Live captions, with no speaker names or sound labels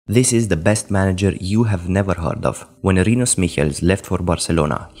This is the best manager you have never heard of. When Rinus Michels left for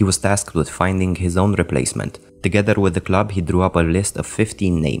Barcelona, he was tasked with finding his own replacement. Together with the club, he drew up a list of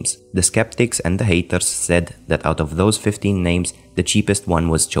 15 names. The skeptics and the haters said that out of those 15 names, the cheapest one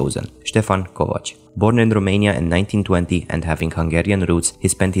was chosen, Stefan Kovacs. Born in Romania in 1920 and having Hungarian roots, he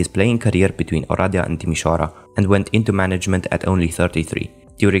spent his playing career between Oradea and Timișoara and went into management at only 33.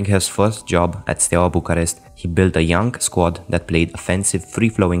 During his first job at Steaua Bucharest, he built a young squad that played offensive,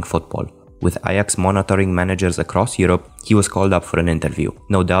 free-flowing football. With Ajax monitoring managers across Europe, he was called up for an interview,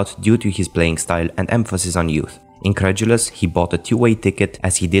 no doubt due to his playing style and emphasis on youth. Incredulous, he bought a two-way ticket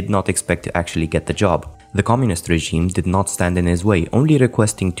as he did not expect to actually get the job. The communist regime did not stand in his way, only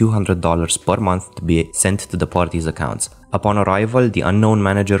requesting $200 per month to be sent to the party's accounts. Upon arrival, the unknown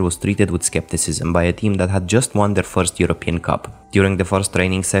manager was treated with skepticism by a team that had just won their first European Cup. During the first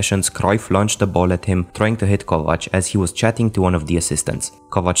training sessions, Cruyff launched the ball at him, trying to hit Kovacs as he was chatting to one of the assistants.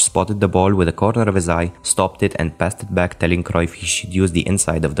 Kovacs spotted the ball with a corner of his eye, stopped it and passed it back, telling Cruyff he should use the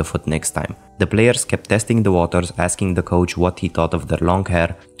inside of the foot next time. The players kept testing the waters, asking the coach what he thought of their long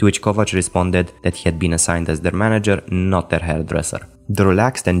hair, to which Kovacs responded that he had been assigned as their manager, not their hairdresser. The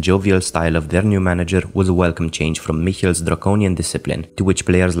relaxed and jovial style of their new manager was a welcome change from Michel's draconian discipline, to which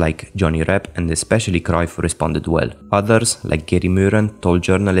players like Johnny Rep and especially Cruyff responded well. Others, like Gary Muren, told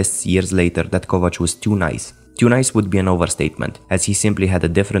journalists years later that Kovacs was too nice. Too nice would be an overstatement, as he simply had a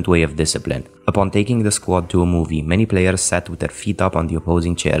different way of discipline. Upon taking the squad to a movie, many players sat with their feet up on the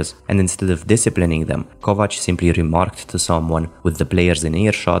opposing chairs, and instead of disciplining them, Kovacs simply remarked to someone with the players in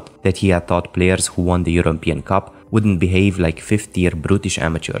earshot that he had thought players who won the European Cup wouldn't behave like fifth-tier brutish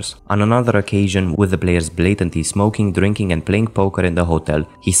amateurs. On another occasion, with the players blatantly smoking, drinking and playing poker in the hotel,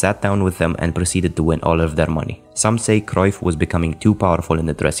 he sat down with them and proceeded to win all of their money. Some say Cruyff was becoming too powerful in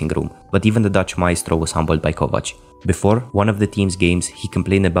the dressing room, but even the Dutch maestro was humbled by Kovacs. Before one of the team's games, he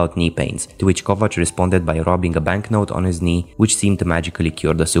complained about knee pains, to which Kovacs responded by rubbing a banknote on his knee, which seemed to magically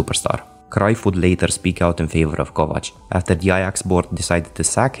cure the superstar. Cruyff would later speak out in favor of Kovacs, after the Ajax board decided to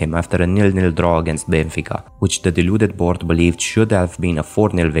sack him after a 0-0 draw against Benfica, which the deluded board believed should have been a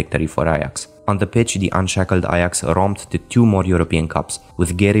 4-0 victory for Ajax. On the pitch, the unshackled Ajax romped to 2 more European Cups,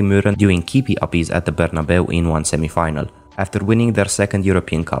 with Gary Muren doing keepy-uppies at the Bernabeu in one semi-final. After winning their second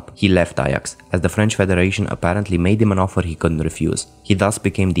European Cup, he left Ajax, as the French Federation apparently made him an offer he couldn't refuse. He thus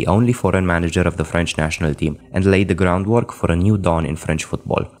became the only foreign manager of the French national team and laid the groundwork for a new dawn in French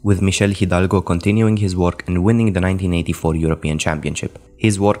football, with Michel Hidalgo continuing his work and winning the 1984 European Championship.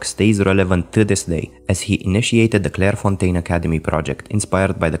 His work stays relevant to this day, as he initiated the Clairefontaine Academy project,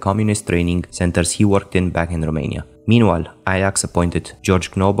 inspired by the communist training centers he worked in back in Romania. Meanwhile, Ajax appointed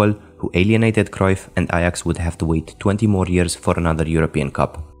George Knobel, who alienated Cruyff, and Ajax would have to wait 20 more years for another European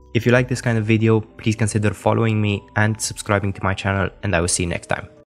Cup. If you like this kind of video, please consider following me and subscribing to my channel, and I will see you next time.